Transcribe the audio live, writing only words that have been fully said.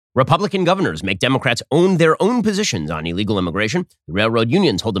Republican governors make Democrats own their own positions on illegal immigration. The railroad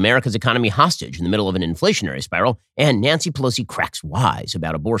unions hold America's economy hostage in the middle of an inflationary spiral. And Nancy Pelosi cracks wise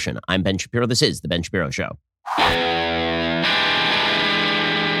about abortion. I'm Ben Shapiro. This is The Ben Shapiro Show.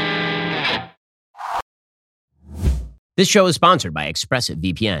 This show is sponsored by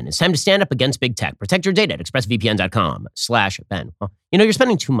ExpressVPN. It's time to stand up against big tech. Protect your data at expressvpn.com/Ben. Well, you're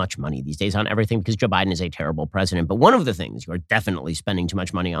spending too much money these days on everything because Joe Biden is a terrible president. But one of the things you are definitely spending too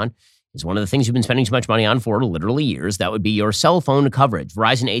much money on is one of the things you've been spending too much money on for literally years. That would be your cell phone coverage.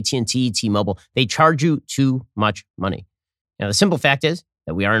 Verizon, AT&T, T-Mobile, they charge you too much money. Now, the simple fact is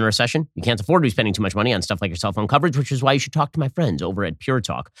that we are in a recession. You can't afford to be spending too much money on stuff like your cell phone coverage, which is why you should talk to my friends over at Pure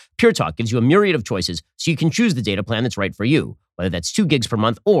Talk. Pure Talk gives you a myriad of choices so you can choose the data plan that's right for you, whether that's 2 gigs per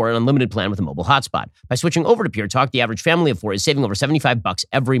month or an unlimited plan with a mobile hotspot. By switching over to Pure Talk, the average family of 4 is saving over $75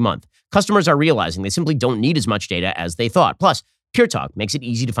 every month. Customers are realizing they simply don't need as much data as they thought. Plus, Pure Talk makes it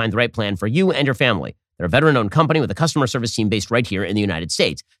easy to find the right plan for you and your family. They're a veteran-owned company with a customer service team based right here in the United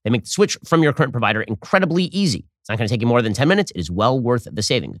States. They make the switch from your current provider incredibly easy. It's not going to take you more than 10 minutes. It is well worth the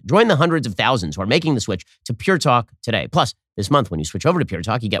savings. Join the hundreds of thousands who are making the switch to Pure Talk today. Plus, this month, when you switch over to Pure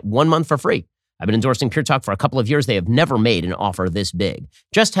Talk, you get 1 month for free. I've been endorsing Pure Talk for a couple of years. They have never made an offer this big.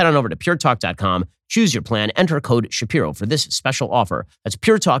 Just head on over to puretalk.com, choose your plan, enter code Shapiro for this special offer. That's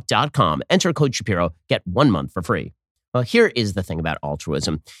puretalk.com, enter code Shapiro, get 1 month for free. Well, here is the thing about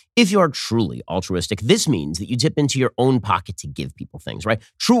altruism. If you are truly altruistic, this means that you dip into your own pocket to give people things, right?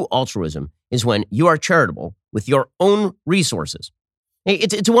 True altruism is when you are charitable with your own resources.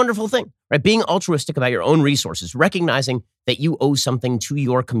 It's a wonderful thing, right? Being altruistic about your own resources, recognizing that you owe something to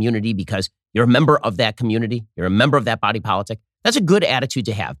your community because you're a member of that community, you're a member of that body politic. That's a good attitude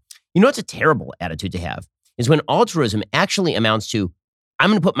to have. You know what's a terrible attitude to have is when altruism actually amounts to, I'm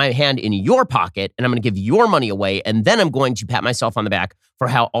going to put my hand in your pocket and I'm going to give your money away, and then I'm going to pat myself on the back for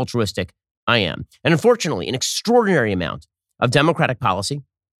how altruistic I am. And unfortunately, an extraordinary amount of democratic policy,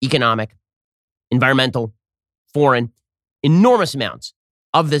 economic, environmental, foreign, enormous amounts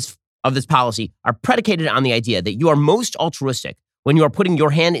of this policy are predicated on the idea that you are most altruistic when you are putting your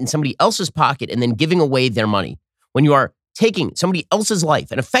hand in somebody else's pocket and then giving away their money, when you are taking somebody else's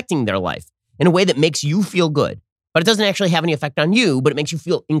life and affecting their life in a way that makes you feel good. But it doesn't actually have any effect on you, but it makes you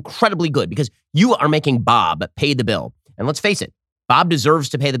feel incredibly good because you are making Bob pay the bill. And let's face it, Bob deserves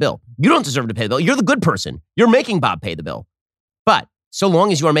to pay the bill. You don't deserve to pay the bill. You're the good person. You're making Bob pay the bill. But so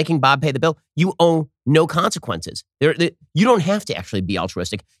long as you are making Bob pay the bill, you owe no consequences. You don't have to actually be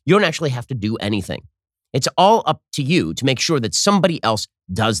altruistic. You don't actually have to do anything. It's all up to you to make sure that somebody else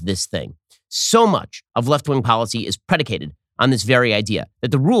does this thing. So much of left-wing policy is predicated on this very idea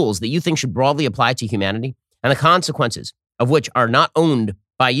that the rules that you think should broadly apply to humanity and the consequences of which are not owned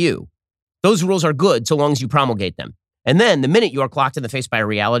by you, those rules are good so long as you promulgate them. And then the minute you are clocked in the face by a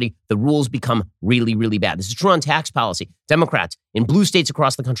reality, the rules become really, really bad. This is true on tax policy. Democrats in blue states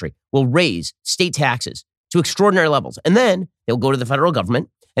across the country will raise state taxes to extraordinary levels. And then they'll go to the federal government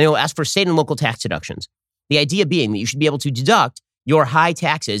and they'll ask for state and local tax deductions. The idea being that you should be able to deduct your high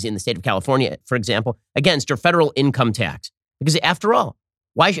taxes in the state of California, for example, against your federal income tax. Because after all,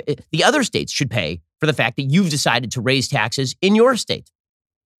 the other states should pay for the fact that you've decided to raise taxes in your state.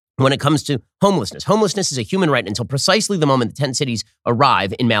 When it comes to homelessness, homelessness is a human right until precisely the moment the tent cities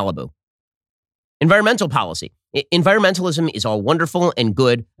arrive in Malibu. Environmental policy. Environmentalism is all wonderful and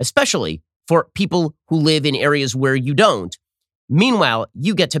good, especially for people who live in areas where you don't. Meanwhile,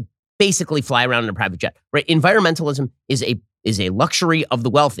 you get to basically fly around in a private jet, right? Environmentalism is a luxury of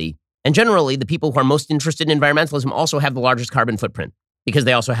the wealthy. And generally, the people who are most interested in environmentalism also have the largest carbon footprint because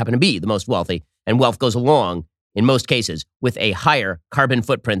they also happen to be the most wealthy. And wealth goes along, in most cases, with a higher carbon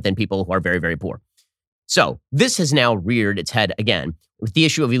footprint than people who are very, very poor. So this has now reared its head again with the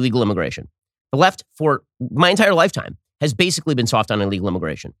issue of illegal immigration. The left, for my entire lifetime, has basically been soft on illegal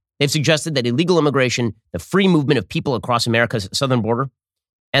immigration. They've suggested that illegal immigration, the free movement of people across America's southern border,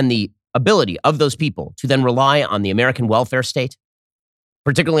 and the ability of those people to then rely on the American welfare state,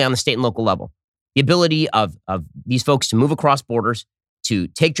 particularly on the state and local level, the ability of these folks to move across borders, to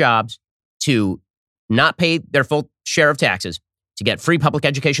take jobs, to not pay their full share of taxes, to get free public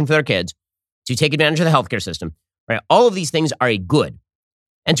education for their kids, to take advantage of the healthcare system, right? All of these things are a good.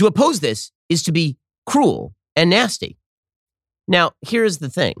 And to oppose this is to be cruel and nasty. Now, here's the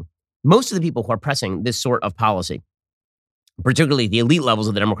thing. Most of the people who are pressing this sort of policy, particularly the elite levels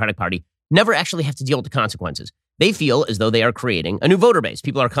of the Democratic Party, never actually have to deal with the consequences. they feel as though they are creating a new voter base.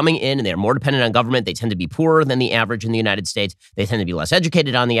 People are coming in and they are more dependent on government. They tend to be poorer than the average in the United States. They tend to be less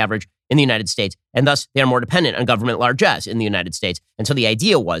educated on the average in the United States. And thus, they are more dependent on government largesse in the United States. And so the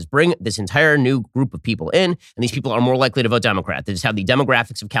idea was bring this entire new group of people in, and these people are more likely to vote Democrat. That is how the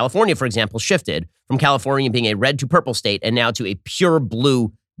demographics of California, for example, shifted from California being a red to purple state and now to a pure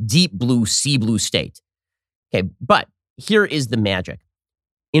blue, deep blue, sea blue state. Okay, but here is the magic.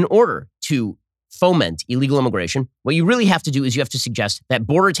 In order to foment illegal immigration, what you really have to do is you have to suggest that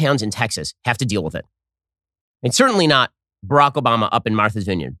border towns in Texas have to deal with it. And certainly not Barack Obama up in Martha's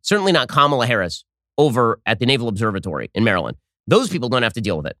Vineyard. Certainly not Kamala Harris over at the Naval Observatory in Maryland. Those people don't have to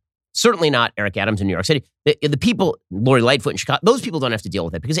deal with it. Certainly not Eric Adams in New York City. The people, Lori Lightfoot in Chicago, those people don't have to deal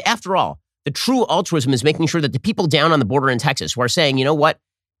with it. Because after all, the true altruism is making sure that the people down on the border in Texas who are saying, you know what,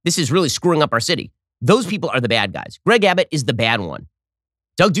 this is really screwing up our city. Those people are the bad guys. Greg Abbott is the bad one.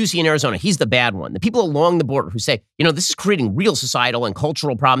 Doug Ducey in Arizona, he's the bad one. The people along the border who say, you know, this is creating real societal and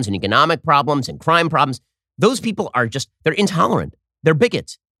cultural problems and economic problems and crime problems. Those people are just, they're intolerant. They're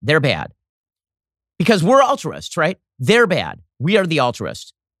bigots. They're bad. Because we're altruists, right? They're bad. We are the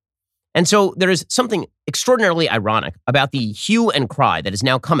altruists. And so there is something extraordinarily ironic about the hue and cry that is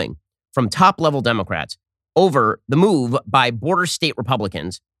now coming from top-level Democrats over the move by border state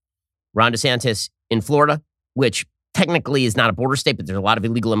Republicans, Ron DeSantis in Florida, which technically is not a border state, but there's a lot of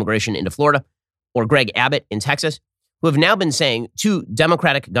illegal immigration into Florida, or Greg Abbott in Texas, who have now been saying to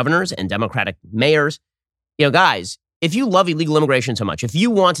Democratic governors and Democratic mayors, you know, guys, if you love illegal immigration so much, if you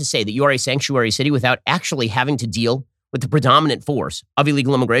want to say that you are a sanctuary city without actually having to deal with the predominant force of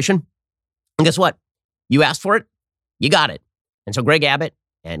illegal immigration, and guess what? You asked for it, you got it. And so Greg Abbott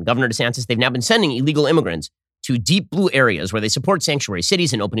and Governor DeSantis, they've now been sending illegal immigrants to deep blue areas where they support sanctuary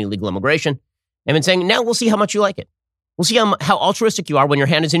cities and open illegal immigration. They've been saying, now we'll see how much you like it. We'll see how altruistic you are when your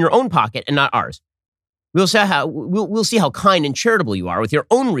hand is in your own pocket and not ours. We'll see how kind and charitable you are with your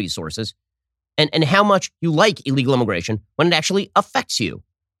own resources and how much you like illegal immigration when it actually affects you.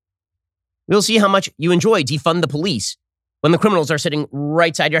 We'll see how much you enjoy defund the police when the criminals are sitting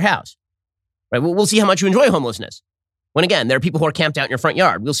right side your house. Right? We'll see how much you enjoy homelessness when, again, there are people who are camped out in your front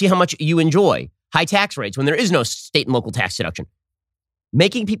yard. We'll see how much you enjoy high tax rates when there is no state and local tax deduction.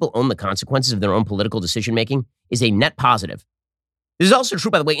 Making people own the consequences of their own political decision-making is a net positive. This is also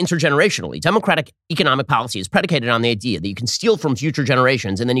true, by the way, intergenerationally. Democratic economic policy is predicated on the idea that you can steal from future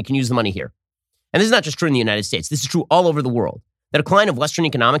generations and then you can use the money here. And this is not just true in the United States. This is true all over the world. The decline of Western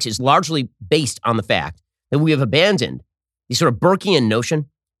economics is largely based on the fact that we have abandoned the sort of Burkean notion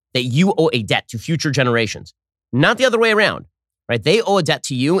that you owe a debt to future generations, not the other way around, right? They owe a debt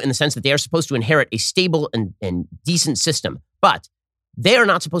to you in the sense that they are supposed to inherit a stable and decent system, but they are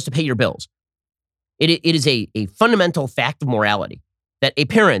not supposed to pay your bills. It is a fundamental fact of morality that a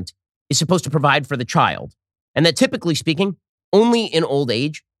parent is supposed to provide for the child, and that typically speaking, only in old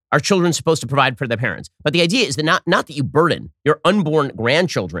age are children supposed to provide for their parents. But the idea is that not that you burden your unborn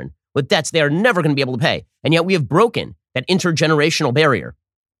grandchildren with debts they are never going to be able to pay. And yet we have broken that intergenerational barrier.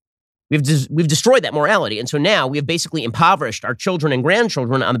 We've destroyed that morality. And so now we have basically impoverished our children and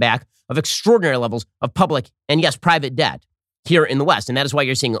grandchildren on the back of extraordinary levels of public and, yes, private debt here in the West. And that is why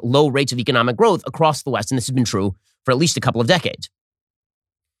you're seeing low rates of economic growth across the West. And this has been true for at least a couple of decades.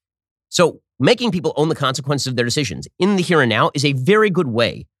 So making people own the consequences of their decisions in the here and now is a very good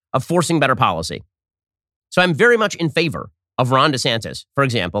way of forcing better policy. So I'm very much in favor of Ron DeSantis, for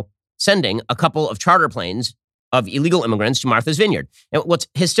example, sending a couple of charter planes of illegal immigrants to Martha's Vineyard. And what's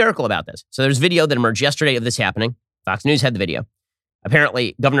hysterical about this? So there's video that emerged yesterday of this happening. Fox News had the video.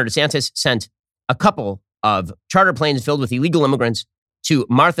 Apparently, Governor DeSantis sent a couple of charter planes filled with illegal immigrants to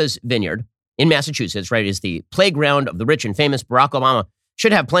Martha's Vineyard in Massachusetts, right? It is the playground of the rich and famous. Barack Obama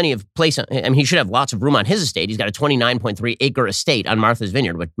should have plenty of place. I mean, he should have lots of room on his estate. He's got a 29.3 acre estate on Martha's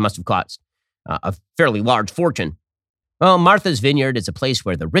Vineyard, which must have cost a fairly large fortune. Well, Martha's Vineyard is a place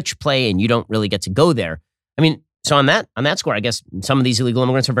where the rich play and you don't really get to go there. I mean, so on that score, I guess some of these illegal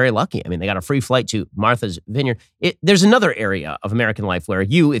immigrants are very lucky. I mean, they got a free flight to Martha's Vineyard. There's another area of American life where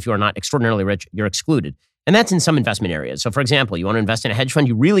you, if you are not extraordinarily rich, you're excluded. And that's in some investment areas. So for example, you want to invest in a hedge fund,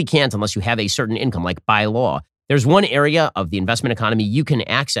 you really can't unless you have a certain income, like by law. There's one area of the investment economy you can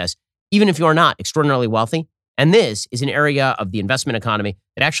access, even if you are not extraordinarily wealthy. And this is an area of the investment economy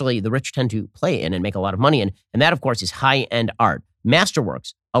that actually the rich tend to play in and make a lot of money in. And that, of course, is high-end art.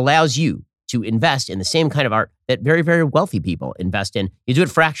 Masterworks allows you to invest in the same kind of art that very, very wealthy people invest in. You do it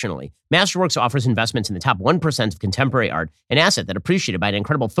fractionally. Masterworks offers investments in the top 1% of contemporary art, an asset that appreciated by an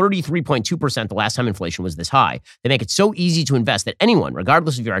incredible 33.2% the last time inflation was this high. They make it so easy to invest that anyone,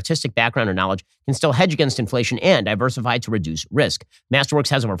 regardless of your artistic background or knowledge, can still hedge against inflation and diversify to reduce risk. Masterworks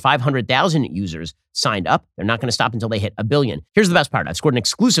has over 500,000 users signed up. They're not going to stop until they hit 1 billion. Here's the best part. I've scored an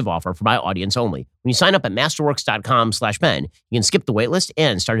exclusive offer for my audience only. When you sign up at masterworks.com/Ben, you can skip the waitlist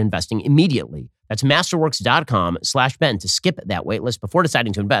and start investing immediately. That's masterworks.com/Ben to skip that waitlist before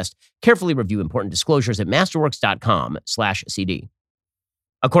deciding to invest. Carefully review important disclosures at masterworks.com/CD.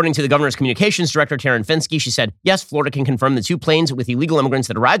 According to the governor's communications director, Taryn Finsky, she said, yes, Florida can confirm the 2 planes with illegal immigrants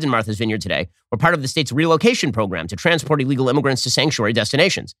that arrived in Martha's Vineyard today were part of the state's relocation program to transport illegal immigrants to sanctuary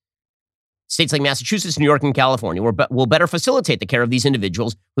destinations. States like Massachusetts, New York, and California will better facilitate the care of these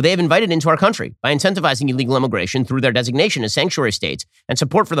individuals who they have invited into our country by incentivizing illegal immigration through their designation as sanctuary states and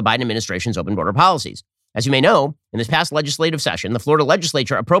support for the Biden administration's open border policies. As you may know, in this past legislative session, the Florida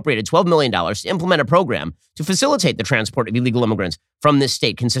legislature appropriated $12 million to implement a program to facilitate the transport of illegal immigrants from this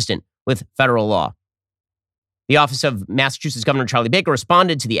state consistent with federal law. The office of Massachusetts Governor Charlie Baker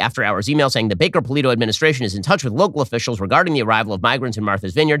responded to the after-hours email saying the Baker-Polito administration is in touch with local officials regarding the arrival of migrants in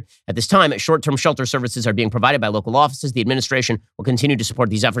Martha's Vineyard. At this time, short-term shelter services are being provided by local offices. The administration will continue to support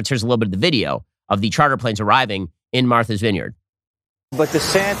these efforts. Here's a little bit of the video of the charter planes arriving in Martha's Vineyard. But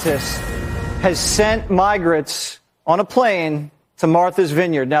DeSantis has sent migrants on a plane to Martha's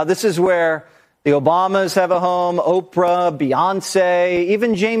Vineyard. Now, this is where the Obamas have a home, Oprah, Beyonce,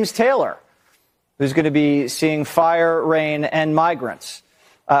 even James Taylor, who's going to be seeing fire, rain, and migrants.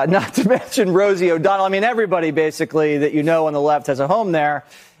 Not to mention Rosie O'Donnell. I mean, everybody basically that you know on the left has a home there.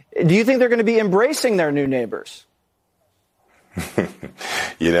 Do you think they're going to be embracing their new neighbors?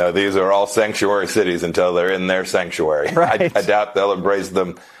 You know, these are all sanctuary cities until they're in their sanctuary. Right. I doubt they'll embrace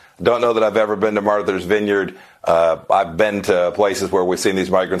them. Don't know that I've ever been to Martha's Vineyard. I've been to places where we've seen these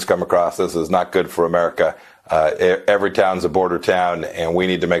migrants come across. This is not good for America. Every town's a border town, and we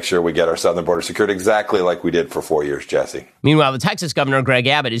need to make sure we get our southern border secured exactly like we did for 4 years, Jesse. Meanwhile, the Texas governor, Greg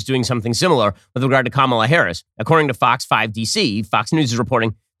Abbott, is doing something similar with regard to Kamala Harris. According to Fox 5 DC, Fox News is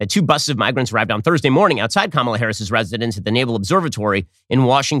reporting that 2 buses of migrants arrived on Thursday morning outside Kamala Harris's residence at the Naval Observatory in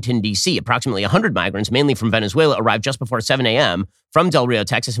Washington, D.C. Approximately 100 migrants, mainly from Venezuela, arrived just before 7 a.m. from Del Rio,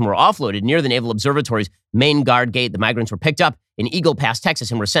 Texas, and were offloaded near the Naval Observatory's main guard gate. The migrants were picked up in Eagle Pass,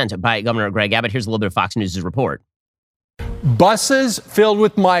 Texas, and were sent by Governor Greg Abbott. Here's a little bit of Fox News' report. Buses filled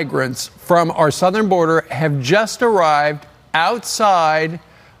with migrants from our southern border have just arrived outside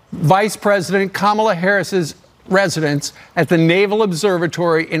Vice President Kamala Harris's residence at the Naval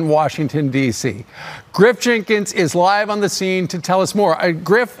Observatory in Washington, D.C. Griff Jenkins is live on the scene to tell us more.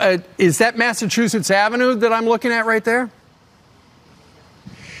 Griff, is that Massachusetts Avenue that I'm looking at right there?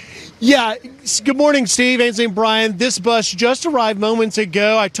 Yeah. Good morning, Steve, Ainsley, and Brian. This bus just arrived moments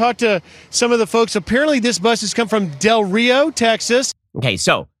ago. I talked to some of the folks. Apparently, this bus has come from Del Rio, Texas. Okay,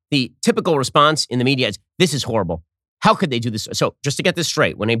 so the typical response in the media is, this is horrible. How could they do this? So just to get this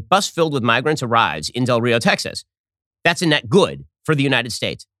straight, when a bus filled with migrants arrives in Del Rio, Texas, that's a net good for the United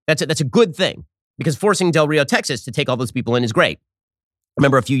States. That's a good thing, because forcing Del Rio, Texas to take all those people in is great.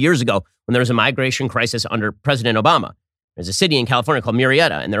 Remember a few years ago when there was a migration crisis under President Obama. There's a city in California called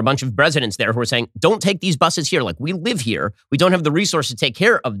Murrieta, and there are a bunch of residents there who are saying, don't take these buses here. Like, we live here. We don't have the resources to take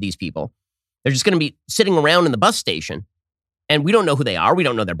care of these people. They're just going to be sitting around in the bus station, and we don't know who they are. We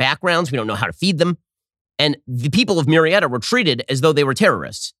don't know their backgrounds. We don't know how to feed them. And the people of Murrieta were treated as though they were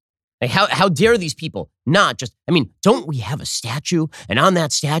terrorists. Like, how dare these people not just, I mean, don't we have a statue? And on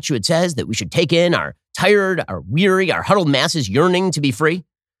that statue, it says that we should take in our tired, our weary, our huddled masses yearning to be free.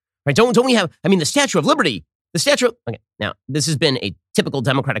 Right? Don't we have, I mean, the Statue of Liberty, the Statue of, okay, now, this has been a typical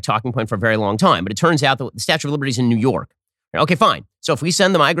Democratic talking point for a very long time, but it turns out that the Statue of Liberty is in New York. Right? Okay, fine. So if we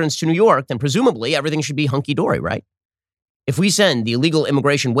send the migrants to New York, then presumably everything should be hunky-dory, right? If we send the illegal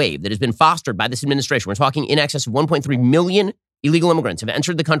immigration wave that has been fostered by this administration, we're talking in excess of 1.3 million illegal immigrants have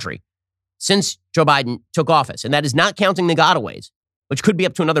entered the country since Joe Biden took office. And that is not counting the gotaways, which could be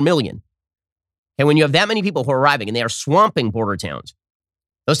up to another million. And when you have that many people who are arriving and they are swamping border towns,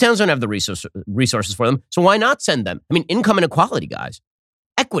 those towns don't have the resources for them. So why not send them? I mean, income inequality, guys.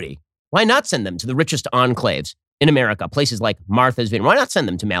 Equity. Why not send them to the richest enclaves in America, places like Martha's Vineyard? Why not send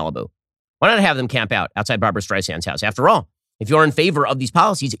them to Malibu? Why not have them camp out outside Barbara Streisand's house? After all, if you're in favor of these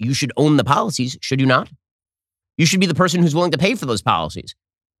policies, you should own the policies, should you not? You should be the person who's willing to pay for those policies,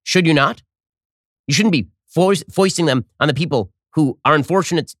 should you not? You shouldn't be foisting them on the people who are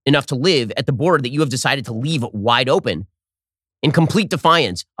unfortunate enough to live at the border that you have decided to leave wide open in complete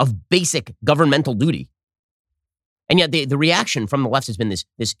defiance of basic governmental duty. And yet the reaction from the left has been this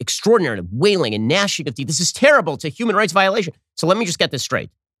extraordinary wailing and gnashing of teeth. This is terrible. It's a human rights violation. So let me just get this straight.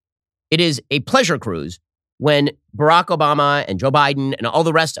 It is a pleasure cruise when Barack Obama and Joe Biden and all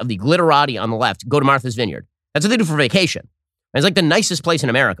the rest of the glitterati on the left go to Martha's Vineyard. That's what they do for vacation. And it's like the nicest place in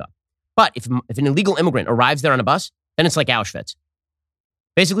America. But if an illegal immigrant arrives there on a bus, then it's like Auschwitz.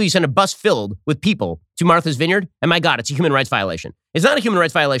 Basically, you send a bus filled with people to Martha's Vineyard, and my God, it's a human rights violation. It's not a human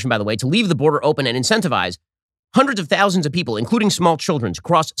rights violation, by the way, to leave the border open and incentivize hundreds of thousands of people, including small children, to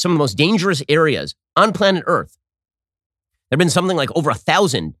cross some of the most dangerous areas on planet Earth. There have been something like over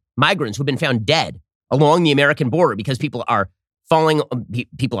 1,000 migrants who have been found dead along the American border because people are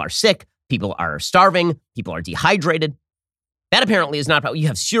people are sick, people are starving, people are dehydrated. That apparently is not, you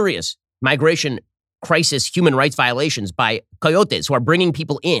have serious migration crisis human rights violations by coyotes who are bringing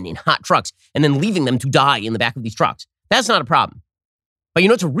people in hot trucks and then leaving them to die in the back of these trucks. That's not a problem. But you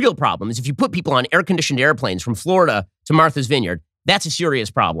know what's a real problem is if you put people on air-conditioned airplanes from Florida to Martha's Vineyard, that's a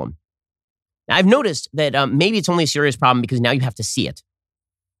serious problem. Now, I've noticed that maybe it's only a serious problem because now you have to see it.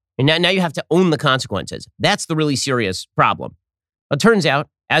 And now you have to own the consequences. That's the really serious problem. It turns out,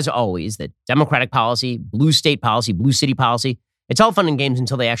 as always, that Democratic policy, blue state policy, blue city policy, it's all fun and games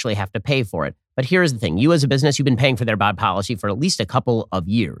until they actually have to pay for it. But here's the thing. You as a business, you've been paying for their bad policy for at least a couple of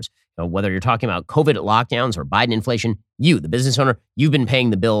years. You know, whether you're talking about COVID lockdowns or Biden inflation, you, the business owner, you've been paying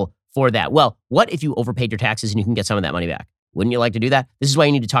the bill for that. Well, what if you overpaid your taxes and you can get some of that money back? Wouldn't you like to do that? This is why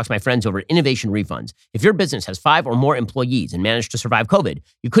you need to talk to my friends over at Innovation Refunds. If your business has 5 or more employees and managed to survive COVID,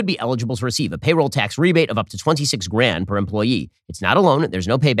 you could be eligible to receive a payroll tax rebate of up to $26,000 per employee. It's not a loan. There's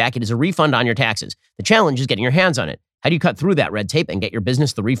no payback. It is a refund on your taxes. The challenge is getting your hands on it. How do you cut through that red tape and get your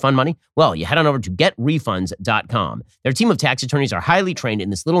business the refund money? Well, you head on over to getrefunds.com. Their team of tax attorneys are highly trained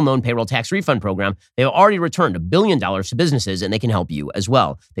in this little-known payroll tax refund program. They have already returned $1 billion to businesses, and they can help you as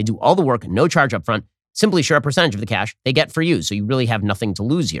well. They do all the work, no charge up front. Simply share a percentage of the cash they get for you, so you really have nothing to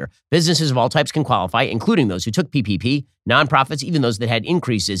lose here. Businesses of all types can qualify, including those who took PPP, nonprofits, even those that had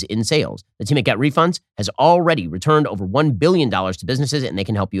increases in sales. The team at Get Refunds has already returned over $1 billion to businesses, and they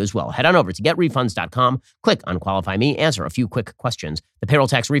can help you as well. Head on over to getrefunds.com, click on Qualify Me, answer a few quick questions. The payroll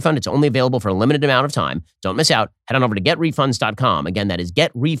tax refund, it's only available for a limited amount of time. Don't miss out. Head on over to getrefunds.com. Again, that is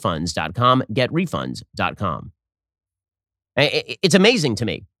getrefunds.com, getrefunds.com. It's amazing to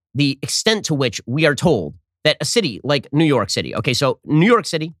me the extent to which we are told that a city like New York City, okay, so New York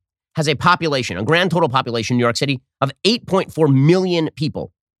City has a population, a grand total population in New York City of 8.4 million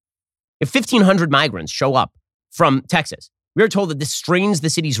people. If 1,500 migrants show up from Texas, we are told that this strains the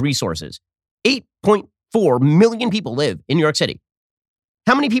city's resources. 8.4 million people live in New York City.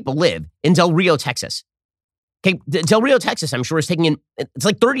 How many people live in Del Rio, Texas? Okay, Del Rio, Texas, I'm sure is taking in, it's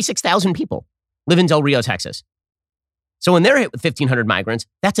like 36,000 people live in Del Rio, Texas. So when they're hit with 1,500 migrants,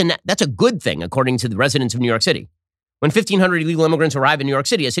 that's a good thing, according to the residents of New York City. When 1,500 illegal immigrants arrive in New York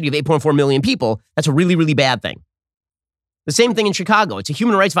City, a city of 8.4 million people, that's a really, really bad thing. The same thing in Chicago. It's a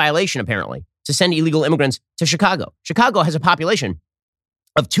human rights violation, apparently, to send illegal immigrants to Chicago. Chicago has a population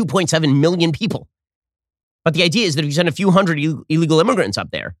of 2.7 million people. But the idea is that if you send a few hundred illegal immigrants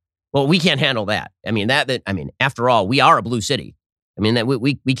up there, well, we can't handle that. I mean, after all, we are a blue city. I mean,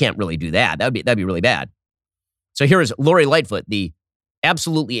 we can't really do that. That'd be really bad. So here is Lori Lightfoot, the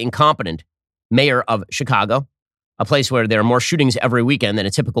absolutely incompetent mayor of Chicago, a place where there are more shootings every weekend than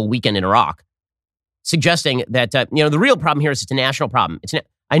a typical weekend in Iraq, suggesting that, the real problem here is it's a national problem.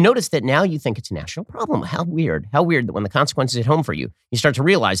 I noticed that now you think it's a national problem. How weird that when the consequences hit home for you, you start to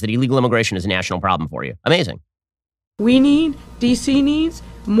realize that illegal immigration is a national problem for you. Amazing. DC needs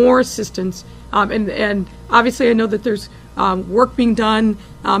more assistance. And obviously I know that there's work being done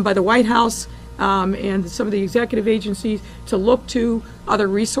by the White House and some of the executive agencies to look to other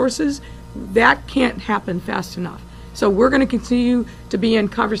resources. That can't happen fast enough. So we're going to continue to be in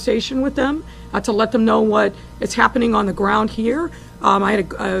conversation with them to let them know what is happening on the ground here. I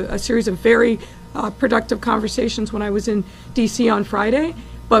had a series of very productive conversations when I was in D.C. on Friday,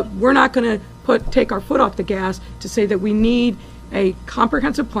 but we're not going to take our foot off the gas to say that we need a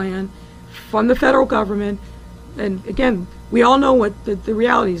comprehensive plan from the federal government. And again, we all know what the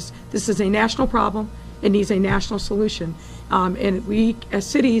reality is. This is a national problem. It needs a national solution. And we, as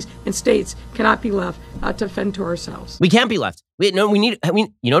cities and states, cannot be left to fend to ourselves. We can't be left.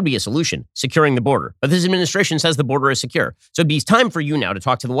 It'd be a solution, securing the border. But this administration says the border is secure. So it'd be time for you now to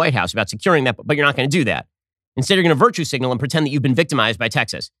talk to the White House about securing that, but you're not going to do that. Instead, you're going to virtue signal and pretend that you've been victimized by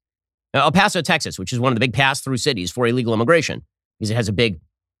Texas. Now, El Paso, Texas, which is one of the big pass-through cities for illegal immigration, because it has a big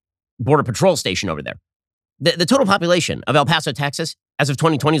border patrol station over there. The total population of El Paso, Texas, as of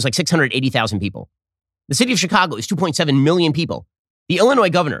 2020, is like 680,000 people. The city of Chicago is 2.7 million people. The Illinois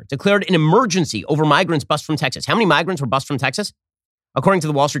governor declared an emergency over migrants bused from Texas. How many migrants were bused from Texas? According to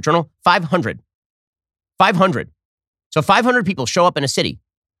the Wall Street Journal, 500. 500. So 500 people show up in a city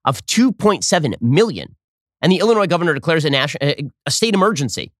of 2.7 million, and the Illinois governor declares a state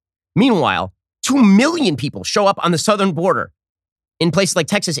emergency. Meanwhile, 2 million people show up on the southern border in places like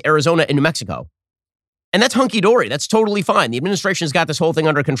Texas, Arizona, and New Mexico. And that's hunky-dory. That's totally fine. The administration has got this whole thing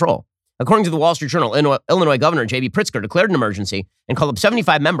under control. According to the Wall Street Journal, Illinois Governor J.B. Pritzker declared an emergency and called up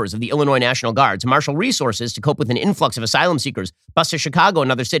 75 members of the Illinois National Guard to marshal resources to cope with an influx of asylum seekers bused to Chicago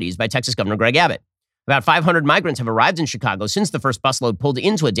and other cities by Texas Governor Greg Abbott. About 500 migrants have arrived in Chicago since the first busload pulled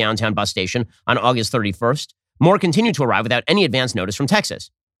into a downtown bus station on August 31st. More continue to arrive without any advance notice from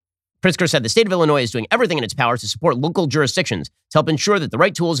Texas. Pritzker said the state of Illinois is doing everything in its power to support local jurisdictions to help ensure that the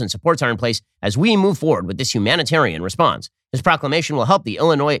right tools and supports are in place as we move forward with this humanitarian response. His proclamation will help the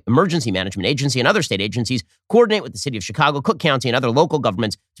Illinois Emergency Management Agency and other state agencies coordinate with the city of Chicago, Cook County, and other local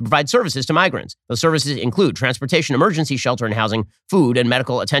governments to provide services to migrants. Those services include transportation, emergency shelter and housing, food, and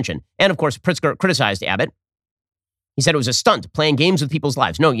medical attention. And of course, Pritzker criticized Abbott. He said it was a stunt playing games with people's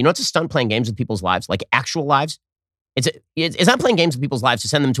lives. No, you know it's a stunt playing games with people's lives, like actual lives? It's not playing games with people's lives to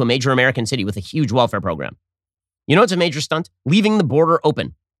send them to a major American city with a huge welfare program. You know it's a major stunt? Leaving the border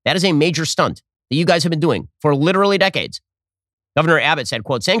open. That is a major stunt that you guys have been doing for literally decades. Governor Abbott said,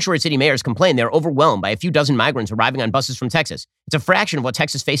 quote, sanctuary city mayors complain they're overwhelmed by a few dozen migrants arriving on buses from Texas. It's a fraction of what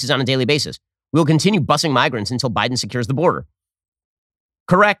Texas faces on a daily basis. We will continue busing migrants until Biden secures the border.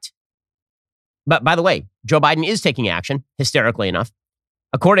 Correct. But by the way, Joe Biden is taking action, hysterically enough.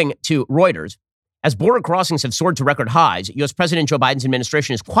 According to Reuters, as border crossings have soared to record highs, U.S. President Joe Biden's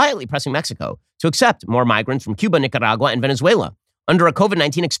administration is quietly pressing Mexico to accept more migrants from Cuba, Nicaragua, and Venezuela. Under a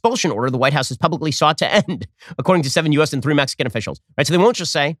COVID-19 expulsion order, the White House has publicly sought to end, according to 7 U.S. and 3 Mexican officials. Right, so they won't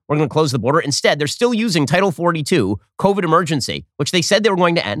just say, we're going to close the border. Instead, they're still using Title 42, COVID emergency, which they said they were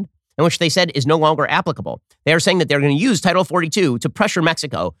going to end, and which they said is no longer applicable. They are saying that they're going to use Title 42 to pressure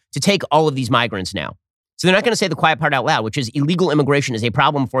Mexico to take all of these migrants now. So they're not going to say the quiet part out loud, which is illegal immigration is a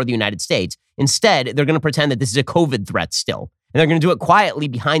problem for the United States. Instead, they're going to pretend that this is a COVID threat still. And they're going to do it quietly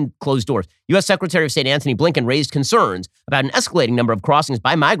behind closed doors. U.S. Secretary of State Antony Blinken raised concerns about an escalating number of crossings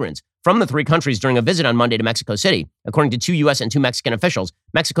by migrants from the 3 countries during a visit on Monday to Mexico City. According to 2 U.S. and 2 Mexican officials,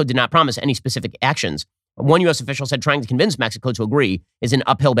 Mexico did not promise any specific actions. One U.S. official said trying to convince Mexico to agree is an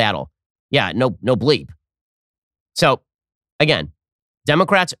uphill battle. Yeah, no bleep. So, again,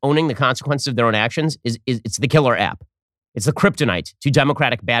 Democrats owning the consequences of their own actions it's the killer app. It's the kryptonite to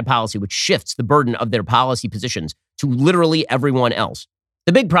Democratic bad policy, which shifts the burden of their policy positions to literally everyone else.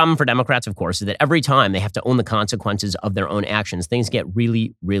 The big problem for Democrats, of course, is that every time they have to own the consequences of their own actions, things get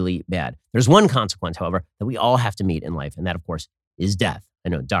really, really bad. There's one consequence, however, that we all have to meet in life, and that, of course, is death. I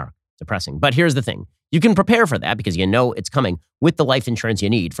know, dark, depressing. But here's the thing. You can prepare for that because you know it's coming with the life insurance you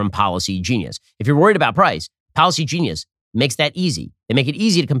need from Policy Genius. If you're worried about price, Policy Genius makes that easy. They make it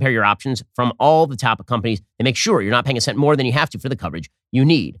easy to compare your options from all the top companies. They make sure you're not paying a cent more than you have to for the coverage you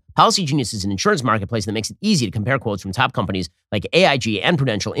need. Policy Genius is an insurance marketplace that makes it easy to compare quotes from top companies like AIG and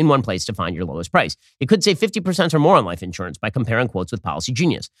Prudential in one place to find your lowest price. You could save 50% or more on life insurance by comparing quotes with Policy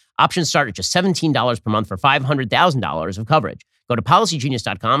Genius. Options start at just $17 per month for $500,000 of coverage. Go to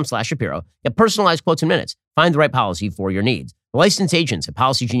policygenius.com/Shapiro. Get personalized quotes in minutes. Find the right policy for your needs. The licensed agents at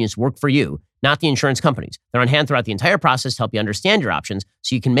Policy Genius work for you, not the insurance companies. They're on hand throughout the entire process to help you understand your options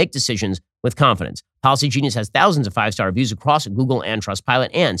so you can make decisions with confidence. Policy Genius has thousands of 5-star reviews across Google and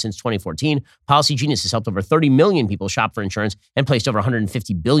Trustpilot, and since 2014, Policy Genius has helped over 30 million people shop for insurance and placed over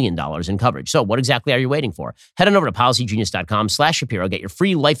 $150 billion in coverage. So what exactly are you waiting for? Head on over to policygenius.com/Shapiro. Get your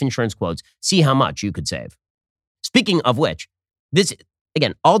free life insurance quotes. See how much you could save. Speaking of which, this,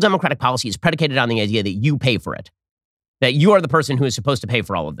 again, all Democratic policy is predicated on the idea that you pay for it, that you are the person who is supposed to pay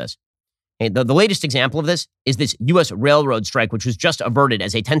for all of this. And the latest example of this is this U.S. railroad strike, which was just averted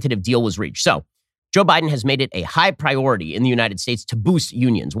as a tentative deal was reached. So Joe Biden has made it a high priority in the United States to boost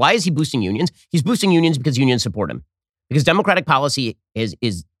unions. Why is he boosting unions? He's boosting unions because unions support him. Because Democratic policy is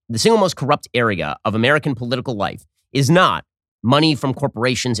the single most corrupt area of American political life is not money from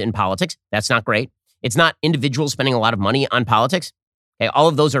corporations in politics. That's not great. It's not individuals spending a lot of money on politics. Okay, all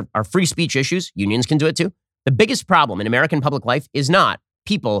of those are free speech issues. Unions can do it too. The biggest problem in American public life is not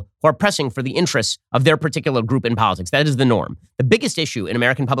people who are pressing for the interests of their particular group in politics. That is the norm. The biggest issue in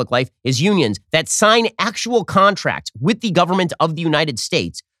American public life is unions that sign actual contracts with the government of the United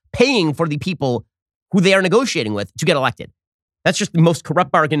States, paying for the people who they are negotiating with to get elected. That's just the most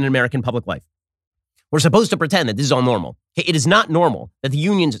corrupt bargain in American public life. We're supposed to pretend that this is all normal. Okay, it is not normal that the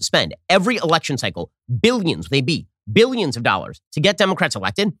unions spend every election cycle billions of dollars to get Democrats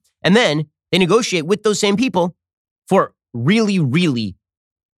elected, and then they negotiate with those same people for really, really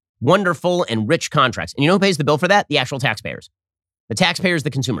wonderful and rich contracts. And you know who pays the bill for that? The actual taxpayers. The taxpayers, the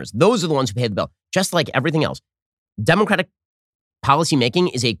consumers. Those are the ones who pay the bill, just like everything else. Democratic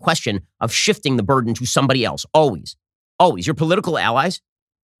policymaking is a question of shifting the burden to somebody else. Always. Always. Your political allies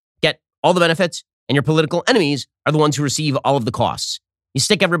get all the benefits, and your political enemies are the ones who receive all of the costs. You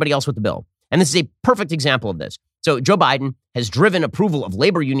stick everybody else with the bill. And this is a perfect example of this. So Joe Biden has driven approval of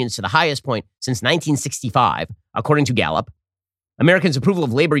labor unions to the highest point since 1965, according to Gallup. Americans' approval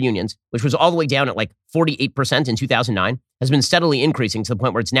of labor unions, which was all the way down at like 48% in 2009, has been steadily increasing to the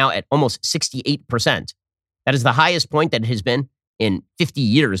point where it's now at almost 68%. That is the highest point that it has been in 50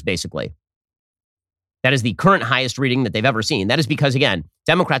 years, basically. That is the current highest reading that they've ever seen. That is because, again,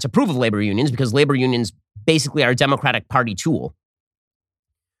 Democrats approve of labor unions because labor unions basically are a Democratic Party tool.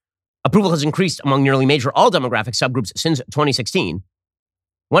 Approval has increased among nearly major all demographic subgroups since 2016.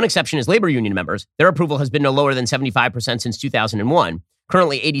 One exception is labor union members. Their approval has been no lower than 75% since 2001.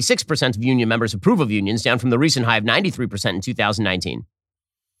 Currently, 86% of union members approve of unions, down from the recent high of 93% in 2019.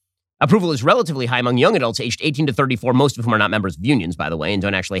 Approval is relatively high among young adults aged 18 to 34, most of whom are not members of unions, by the way, and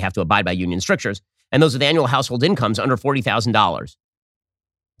don't actually have to abide by union strictures, and those with annual household incomes under $40,000.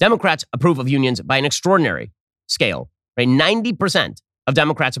 Democrats approve of unions by an extraordinary scale. Right? 90% of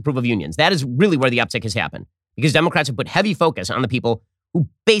Democrats approve of unions. That is really where the uptick has happened, because Democrats have put heavy focus on the people who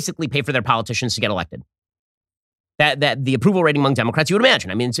basically pay for their politicians to get elected. That the approval rating among Democrats, you would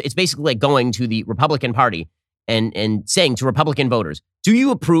imagine. I mean, it's basically like going to the Republican Party and saying to Republican voters, do you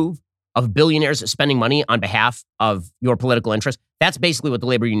approve of billionaires spending money on behalf of your political interests? That's basically what the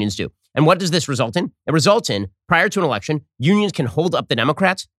labor unions do. And what does this result in? It results in, prior to an election, unions can hold up the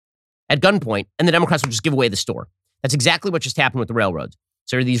Democrats at gunpoint, and the Democrats will just give away the store. That's exactly what just happened with the railroads.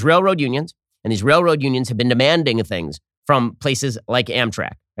 So there are these railroad unions, and these railroad unions have been demanding things from places like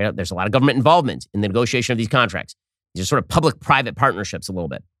Amtrak. Right? There's a lot of government involvement in the negotiation of these contracts. These are sort of public-private partnerships a little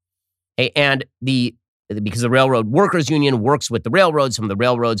bit. And because the railroad workers union works with the railroads, some of the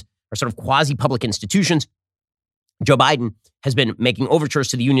railroads are sort of quasi-public institutions. Joe Biden has been making overtures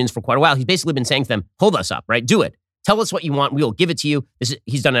to the unions for quite a while. He's basically been saying to them, hold us up, right? Do it. Tell us what you want. We will give it to you.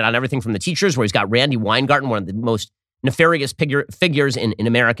 He's done it on everything from the teachers, where he's got Randy Weingarten, one of the most nefarious figures in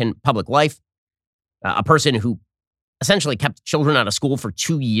American public life, a person who essentially kept children out of school for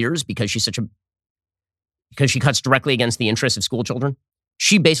 2 years because she cuts directly against the interests of school children.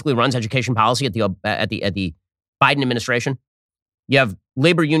 She basically runs education policy at the Biden administration. You have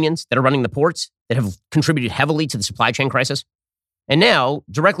labor unions that are running the ports that have contributed heavily to the supply chain crisis. And now,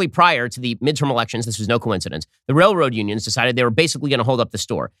 directly prior to the midterm elections, this was no coincidence, the railroad unions decided they were basically going to hold up the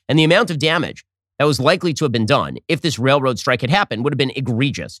store. And the amount of damage that was likely to have been done if this railroad strike had happened would have been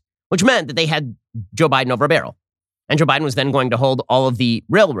egregious, which meant that they had Joe Biden over a barrel. And Joe Biden was then going to hold all of the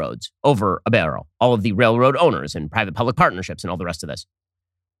railroads over a barrel, all of the railroad owners and private-public partnerships and all the rest of this.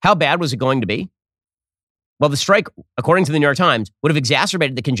 How bad was it going to be? Well, the strike, according to the New York Times, would have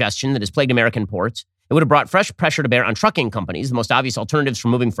exacerbated the congestion that has plagued American ports. It would have brought fresh pressure to bear on trucking companies, the most obvious alternatives for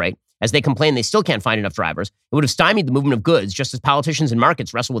moving freight, as they complain they still can't find enough drivers. It would have stymied the movement of goods, just as politicians and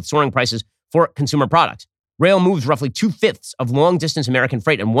markets wrestle with soaring prices for consumer products. Rail moves roughly 2/5 of long-distance American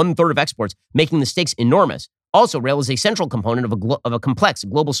freight and 1/3 of exports, making the stakes enormous. Also, rail is a central component of a complex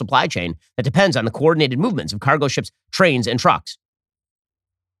global supply chain that depends on the coordinated movements of cargo ships, trains, and trucks.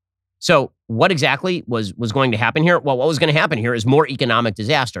 So what exactly was going to happen here? Well, what was going to happen here is more economic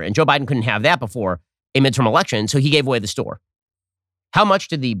disaster. And Joe Biden couldn't have that before a midterm election, so he gave away the store. How much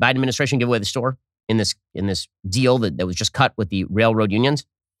did the Biden administration give away the store in this deal that was just cut with the railroad unions?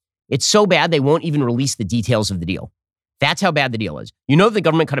 It's so bad they won't even release the details of the deal. That's how bad the deal is. You know the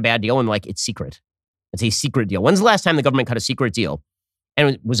government cut a bad deal and it's secret. It's a secret deal. When's the last time the government cut a secret deal?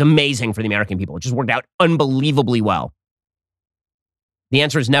 And it was amazing for the American people. It just worked out unbelievably well. The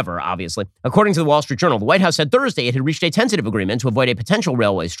answer is never, obviously. According to the Wall Street Journal, the White House said Thursday it had reached a tentative agreement to avoid a potential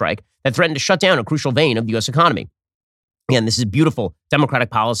railway strike that threatened to shut down a crucial vein of the U.S. economy. Again, this is beautiful Democratic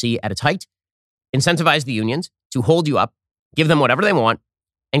policy at its height. Incentivize the unions to hold you up, give them whatever they want,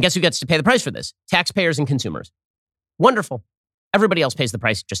 and guess who gets to pay the price for this? Taxpayers and consumers. Wonderful. Everybody else pays the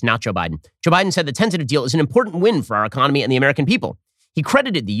price, just not Joe Biden. Joe Biden said the tentative deal is an important win for our economy and the American people. He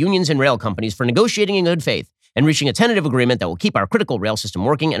credited the unions and rail companies for negotiating in good faith and reaching a tentative agreement that will keep our critical rail system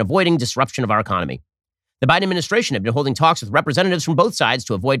working and avoiding disruption of our economy. The Biden administration had been holding talks with representatives from both sides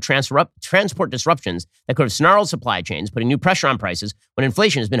to avoid transport disruptions that could have snarled supply chains, putting new pressure on prices when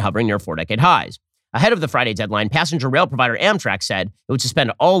inflation has been hovering near 4-decade highs. Ahead of the Friday deadline, passenger rail provider Amtrak said it would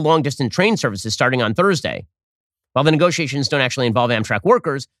suspend all long-distance train services starting on Thursday. While the negotiations don't actually involve Amtrak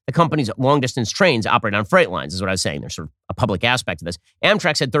workers, the company's long-distance trains operate on freight lines, is what I was saying. There's sort of a public aspect of this.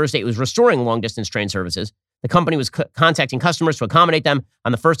 Amtrak said Thursday it was restoring long-distance train services. the company was contacting customers to accommodate them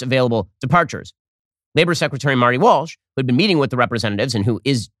on the first available departures. Labor Secretary Marty Walsh, who had been meeting with the representatives and who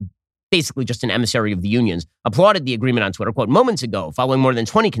is basically just an emissary of the unions, applauded the agreement on Twitter, quote, moments ago, following more than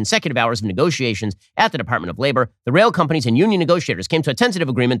 20 consecutive hours of negotiations at the Department of Labor, the rail companies and union negotiators came to a tentative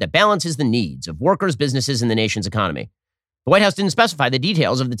agreement that balances the needs of workers, businesses, and the nation's economy. The White House didn't specify the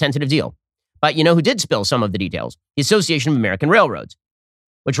details of the tentative deal. But you know who did spill some of the details? The Association of American Railroads,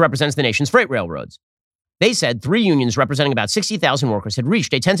 which represents the nation's freight railroads. They said 3 unions representing about 60,000 workers had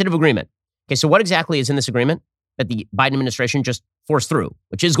reached a tentative agreement. Okay, so what exactly is in this agreement that the Biden administration just forced through,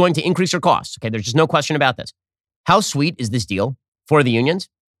 which is going to increase their costs? Okay, there's just no question about this. How sweet is this deal for the unions?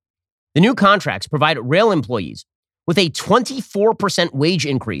 The new contracts provide rail employees with a 24% wage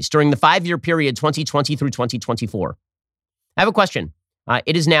increase during the 5-year period 2020 through 2024. I have a question.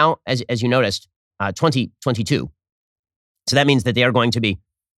 It is now, as you noticed, 2022. So that means that they're going to be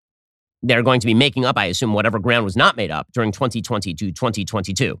making up, I assume, whatever ground was not made up during 2020 to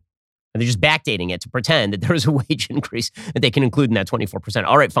 2022. And they're just backdating it to pretend that there is a wage increase that they can include in that 24%.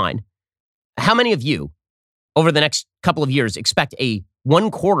 All right, fine. How many of you over the next couple of years expect a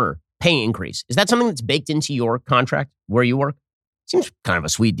 1/4 pay increase? Is that something that's baked into your contract where you work? Seems kind of a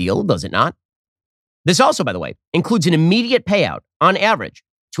sweet deal, does it not? This also, by the way, includes an immediate payout on average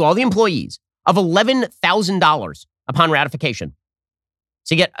to all the employees of $11,000 upon ratification.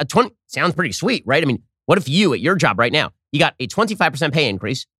 So you get a 20, sounds pretty sweet, right? I mean, what if you at your job right now, you got a 25% pay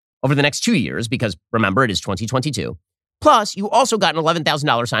increase over the next 2 years, because remember, it is 2022. Plus, you also got an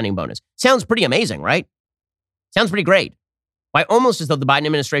 $11,000 signing bonus. Sounds pretty amazing, right? Sounds pretty great. Why, almost as though the Biden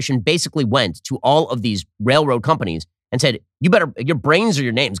administration basically went to all of these railroad companies and said, you better, your brains or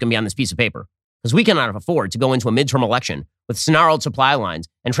your name's going to be on this piece of paper, because we cannot afford to go into a midterm election with snarled supply lines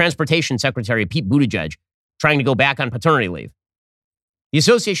and Transportation Secretary Pete Buttigieg trying to go back on paternity leave. The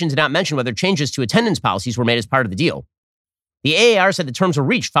association did not mention whether changes to attendance policies were made as part of the deal. The AAR said the terms were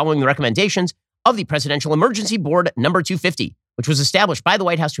reached following the recommendations of the Presidential Emergency Board number 250, which was established by the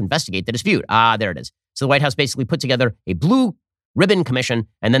White House to investigate the dispute. There it is. So the White House basically put together a blue ribbon commission,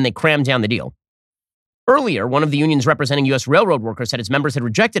 and then they crammed down the deal. Earlier, one of the unions representing U.S. railroad workers said its members had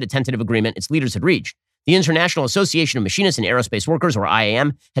rejected a tentative agreement its leaders had reached. The International Association of Machinists and Aerospace Workers, or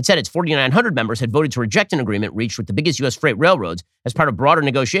IAM, had said its 4,900 members had voted to reject an agreement reached with the biggest U.S. freight railroads as part of broader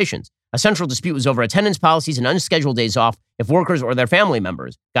negotiations. A central dispute was over attendance policies and unscheduled days off if workers or their family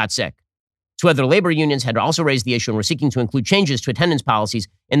members got sick. 2 other labor unions had also raised the issue and were seeking to include changes to attendance policies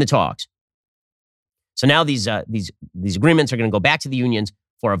in the talks. So now these agreements are going to go back to the unions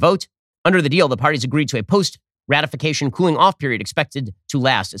for a vote. Under the deal, the parties agreed to a post-ratification cooling-off period expected to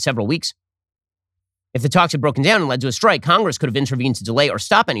last several weeks. If the talks had broken down and led to a strike, Congress could have intervened to delay or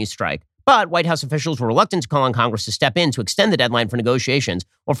stop any strike, but White House officials were reluctant to call on Congress to step in to extend the deadline for negotiations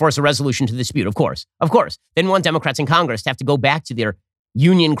or force a resolution to the dispute. Of course. They didn't want Democrats in Congress to have to go back to their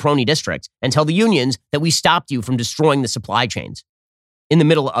union crony districts and tell the unions that we stopped you from destroying the supply chains in the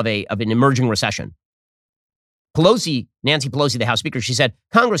middle of an emerging recession. Nancy Pelosi, the House Speaker, she said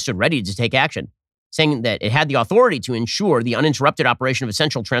Congress stood ready to take action, saying that it had the authority to ensure the uninterrupted operation of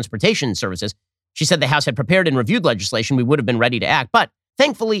essential transportation services. She said the House had prepared and reviewed legislation. We would have been ready to act, but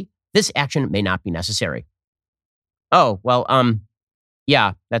thankfully, this action may not be necessary. Oh, well,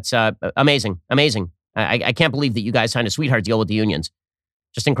 yeah, that's amazing. I can't believe that you guys signed a sweetheart deal with the unions.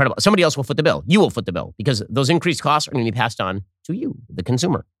 Just incredible. Somebody else will foot the bill. You will foot the bill, because those increased costs are going to be passed on to you, the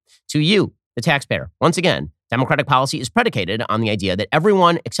consumer, to you, the taxpayer. Once again, Democratic policy is predicated on the idea that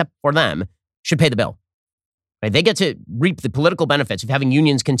everyone except for them should pay the bill. Right? They get to reap the political benefits of having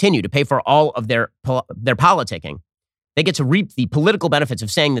unions continue to pay for all of their politicking. They get to reap the political benefits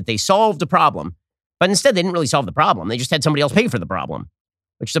of saying that they solved a problem, but instead they didn't really solve the problem. They just had somebody else pay for the problem,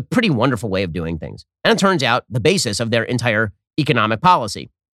 which is a pretty wonderful way of doing things. And it turns out the basis of their entire economic policy,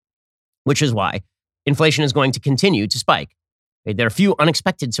 which is why inflation is going to continue to spike. There are a few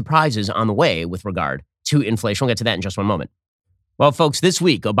unexpected surprises on the way with regard to inflation. We'll get to that in just one moment. Well, folks, this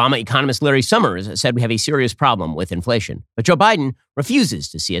week, Obama economist Larry Summers said we have a serious problem with inflation. But Joe Biden refuses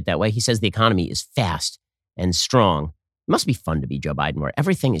to see it that way. He says the economy is fast and strong. It must be fun to be Joe Biden, where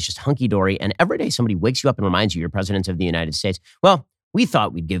everything is just hunky-dory, and every day somebody wakes you up and reminds you you're president of the United States. Well, we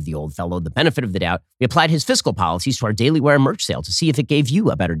thought we'd give the old fellow the benefit of the doubt. We applied his fiscal policies to our Daily Wire merch sale to see if it gave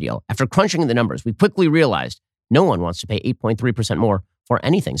you a better deal. After crunching the numbers, we quickly realized no one wants to pay 8.3% more for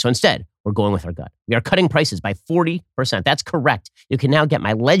anything. So instead, we're going with our gut. We are cutting prices by 40%. That's correct. You can now get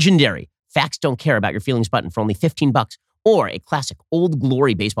my legendary Facts Don't Care About Your Feelings button for only $15, or a classic Old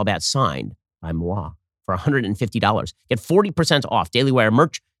Glory baseball bat signed by moi for $150. Get 40% off Daily Wire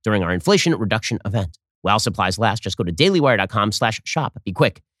merch during our inflation reduction event. While supplies last, just go to dailywire.com/shop. Be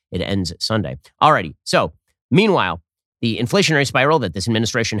quick. It ends Sunday. Alrighty. So Meanwhile, the inflationary spiral that this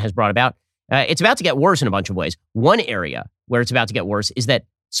administration has brought about, it's about to get worse in a bunch of ways. One area where it's about to get worse is that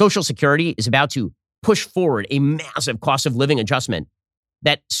Social Security is about to push forward a massive cost of living adjustment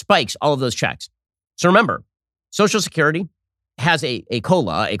that spikes all of those checks. So remember, Social Security has a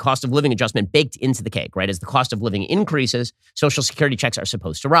COLA, a cost of living adjustment, baked into the cake, right? As the cost of living increases, Social Security checks are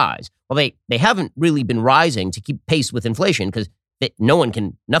supposed to rise. Well, they haven't really been rising to keep pace with inflation because nothing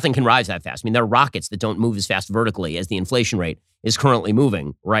can rise that fast. I mean, there are rockets that don't move as fast vertically as the inflation rate is currently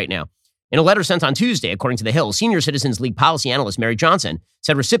moving right now. In a letter sent on Tuesday, according to The Hill, Senior Citizens League policy analyst Mary Johnson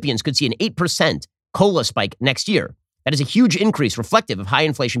said recipients could see an 8% COLA spike next year. That is a huge increase reflective of high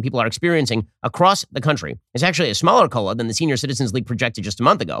inflation people are experiencing across the country. It's actually a smaller COLA than the Senior Citizens League projected just a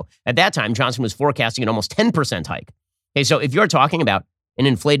month ago. At that time, Johnson was forecasting an almost 10% hike. Okay, so if you're talking about an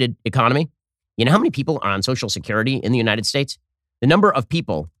inflated economy, you know how many people are on Social Security in the United States? The number of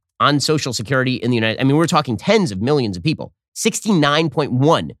people on Social Security in the we're talking tens of millions of people.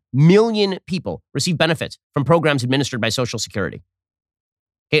 69.1 million people receive benefits from programs administered by Social Security.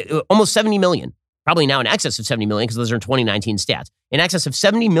 Okay, almost 70 million. Probably now in excess of 70 million because those are 2019 stats. In excess of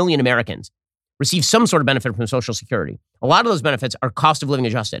 70 million Americans receive some sort of benefit from Social Security. A lot of those benefits are cost of living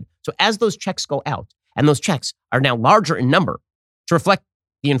adjusted. So as those checks go out, and those checks are now larger in number to reflect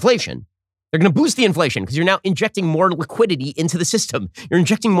the inflation, they're going to boost the inflation because you're now injecting more liquidity into the system. You're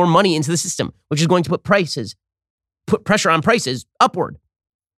injecting more money into the system, which is going to put pressure on prices upward.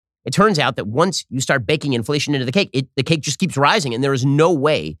 It turns out that once you start baking inflation into the cake, the cake just keeps rising, and there is no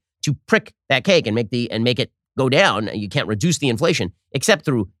way to prick that cake and make it go down. You can't reduce the inflation except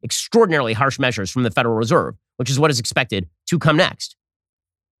through extraordinarily harsh measures from the Federal Reserve, which is what is expected to come next.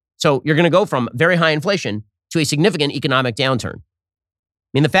 So you're going to go from very high inflation to a significant economic downturn.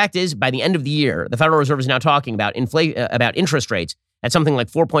 I mean, the fact is, by the end of the year, the Federal Reserve is now talking about about interest rates at something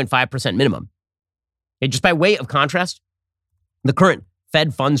like 4.5% minimum. Okay, just by way of contrast, the current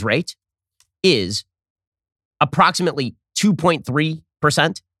Fed funds rate is approximately 2.3%,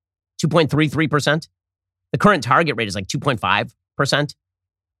 2.33%. The current target rate is like 2.5%.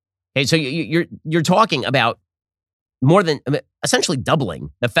 Okay, so you're talking about more than essentially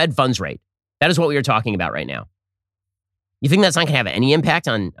doubling the Fed funds rate. That is what we are talking about right now. You think that's not going to have any impact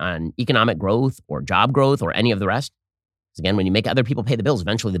on economic growth or job growth or any of the rest? Because again, when you make other people pay the bills,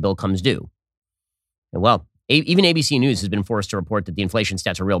 eventually the bill comes due. And well, even ABC News has been forced to report that the inflation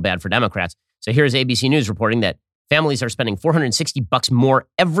stats are real bad for Democrats. So here's ABC News reporting that families are spending $460 more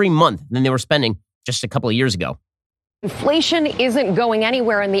every month than they were spending just a couple of years ago. Inflation isn't going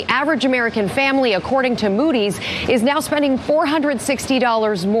anywhere, and the average American family, according to Moody's, is now spending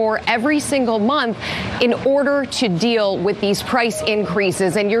 $460 more every single month in order to deal with these price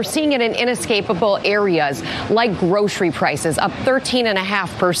increases. And you're seeing it in inescapable areas like grocery prices up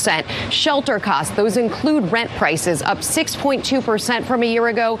 13.5%, shelter costs, those include rent prices, up 6.2% from a year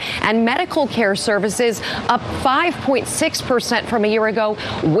ago, and medical care services up 5.6% from a year ago.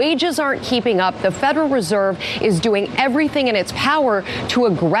 Wages aren't keeping up. The Federal Reserve is doing everything in its power to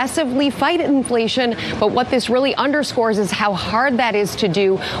aggressively fight inflation. But what this really underscores is how hard that is to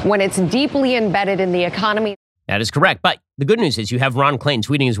do when it's deeply embedded in the economy. That is correct. But the good news is you have Ron Klain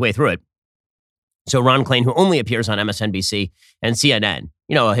tweeting his way through it. So Ron Klain, who only appears on MSNBC and CNN,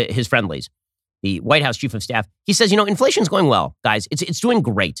 his friendlies, the White House chief of staff, he says, inflation's going well, guys. It's doing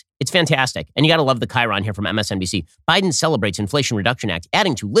great. It's fantastic. And you got to love the chyron here from MSNBC. Biden celebrates Inflation Reduction Act,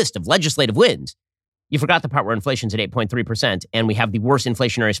 adding to list of legislative wins. You forgot the part where inflation's at 8.3%, and we have the worst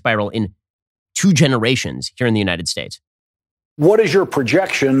inflationary spiral in 2 generations here in the United States. What is your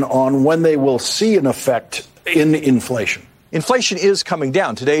projection on when they will see an effect in inflation? Inflation is coming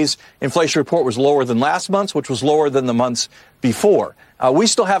down. Today's inflation report was lower than last month's, which was lower than the months before. We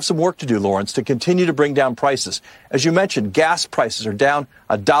still have some work to do, Lawrence, to continue to bring down prices. As you mentioned, gas prices are down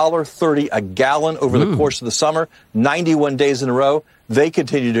 $1.30 a gallon over the course of the summer, 91 days in a row. They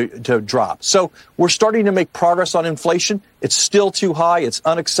continue to drop. So we're starting to make progress on inflation. It's still too high. It's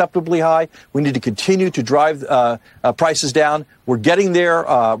unacceptably high. We need to continue to drive prices down. We're getting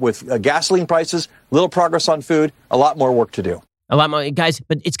there with gasoline prices, little progress on food, a lot more work to do. A lot more, guys,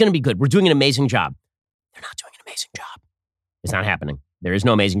 but it's going to be good. We're doing an amazing job. They're not doing an amazing job. It's not happening. There is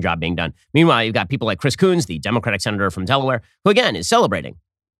no amazing job being done. Meanwhile, you've got people like Chris Coons, the Democratic senator from Delaware, who again is celebrating.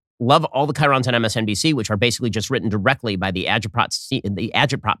 Love all the chyrons on MSNBC, which are basically just written directly by the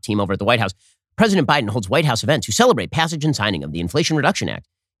agitprop team over at the White House. President Biden holds White House event to celebrate passage and signing of the Inflation Reduction Act.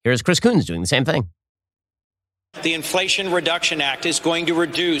 Here's Chris Coons doing the same thing. The Inflation Reduction Act is going to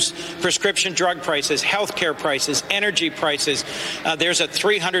reduce prescription drug prices, healthcare prices, energy prices. There's a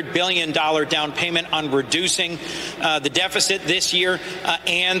 $300 billion down payment on reducing the deficit this year,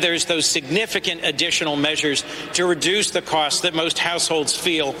 and there's those significant additional measures to reduce the costs that most households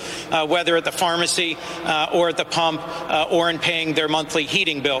feel, whether at the pharmacy or at the pump or in paying their monthly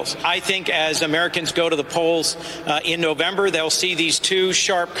heating bills. I think as Americans go to the polls in November, they'll see these two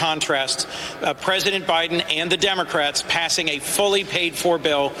sharp contrasts, President Biden and the Democrats passing a fully paid for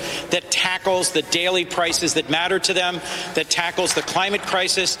bill that tackles the daily prices that matter to them, that tackles the climate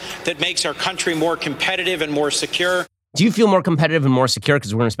crisis, that makes our country more competitive and more secure. Do you feel more competitive and more secure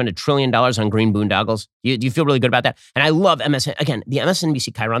because we're going to spend $1 trillion on green boondoggles? Do you feel really good about that? And I love MSN. Again, the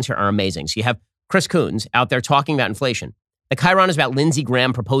MSNBC chyrons here are amazing. So you have Chris Coons out there talking about inflation. The chyron is about Lindsey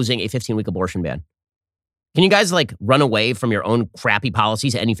Graham proposing a 15-week abortion ban. Can you guys run away from your own crappy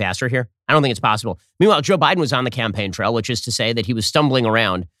policies any faster here? I don't think it's possible. Meanwhile, Joe Biden was on the campaign trail, which is to say that he was stumbling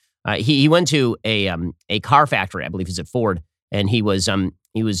around. He went to a car factory, I believe he's at Ford, and he was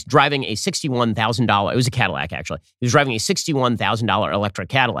driving a $61,000. It was a Cadillac, actually. He was driving a $61,000 electric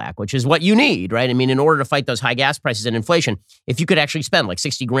Cadillac, which is what you need, right? I mean, in order to fight those high gas prices and inflation, if you could actually spend like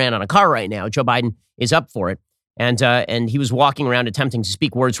 $60,000 on a car right now, Joe Biden is up for it. And he was walking around attempting to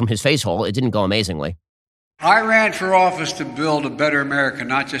speak words from his face hole. It didn't go amazingly. I ran for office to build a better America,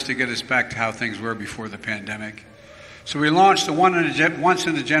 not just to get us back to how things were before the pandemic. So we launched a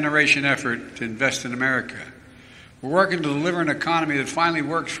once-in-a-generation effort to invest in America. We're working to deliver an economy that finally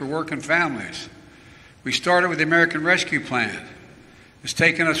works for working families. We started with the American Rescue Plan. It's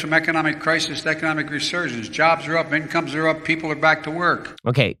taken us from economic crisis to economic resurgence. Jobs are up, incomes are up, people are back to work.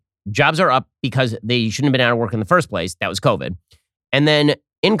 Okay, jobs are up because they shouldn't have been out of work in the first place. That was COVID. And then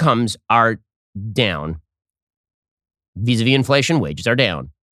incomes are down. Vis-a-vis inflation, wages are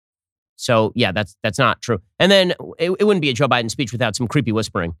down. So, yeah, that's not true. And then it wouldn't be a Joe Biden speech without some creepy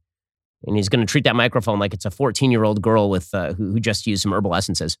whispering. And he's going to treat that microphone like it's a 14-year-old girl with who just used some herbal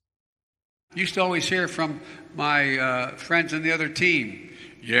essences. Used to always hear from my friends in the other team,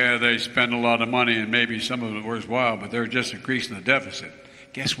 yeah, they spend a lot of money and maybe some of it worthwhile, but they're just increasing the deficit.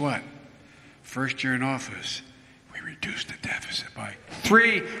 Guess what? First year in office, we reduced the deficit by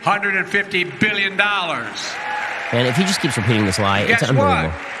 $350 billion. And if he just keeps repeating this lie, it's unbelievable.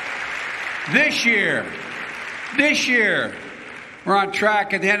 What? This year, we're on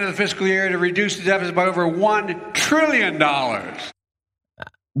track at the end of the fiscal year to reduce the deficit by over $1 trillion.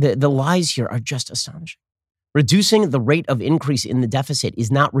 The lies here are just astonishing. Reducing the rate of increase in the deficit is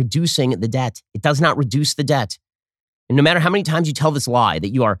not reducing the debt. It does not reduce the debt. And no matter how many times you tell this lie that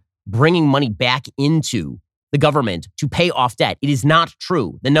you are bringing money back into the government to pay off debt, it is not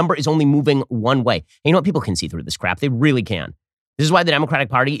true. The number is only moving one way. And you know what? People can see through this crap. They really can. This is why the Democratic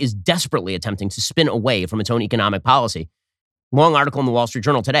Party is desperately attempting to spin away from its own economic policy. Long article in the Wall Street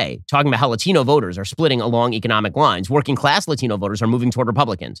Journal today talking about how Latino voters are splitting along economic lines. Working class Latino voters are moving toward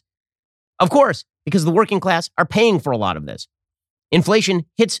Republicans. Of course, because the working class are paying for a lot of this. Inflation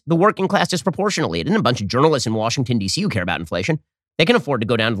hits the working class disproportionately. It isn't a bunch of journalists in Washington, D.C. who care about inflation. They can afford to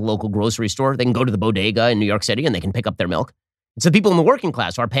go down to the local grocery store. They can go to the bodega in New York City and they can pick up their milk. It's the people in the working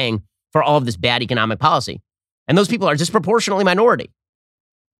class who are paying for all of this bad economic policy. And those people are disproportionately minority.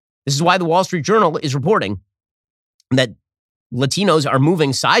 This is why the Wall Street Journal is reporting that Latinos are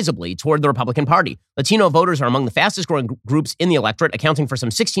moving sizably toward the Republican Party. Latino voters are among the fastest growing groups in the electorate, accounting for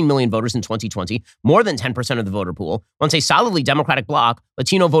some 16 million voters in 2020, more than 10% of the voter pool. Once a solidly Democratic bloc,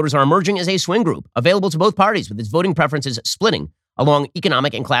 Latino voters are emerging as a swing group, available to both parties, with its voting preferences splitting along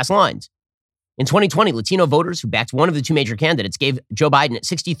economic and class lines. In 2020, Latino voters who backed one of the two major candidates gave Joe Biden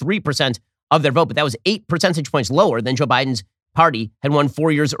 63% of their vote, but that was 8 percentage points lower than Joe Biden's party had won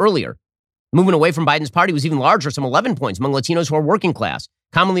 4 years earlier. Movement away from Biden's party was even larger, some 11 points among Latinos who are working class,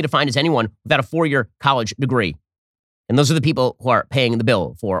 commonly defined as anyone without a 4-year college degree. And those are the people who are paying the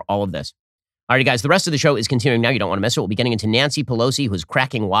bill for all of this. All right, guys, the rest of the show is continuing now. You don't want to miss it. We'll be getting into Nancy Pelosi, who's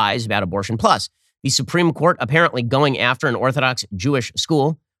cracking wise about abortion. Plus, the Supreme Court apparently going after an Orthodox Jewish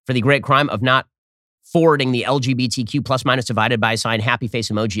school for the great crime of not forwarding the LGBTQ plus minus divided by sign happy face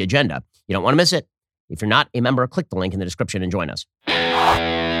emoji agenda. You don't want to miss it. If you're not a member, click the link in the description and join us.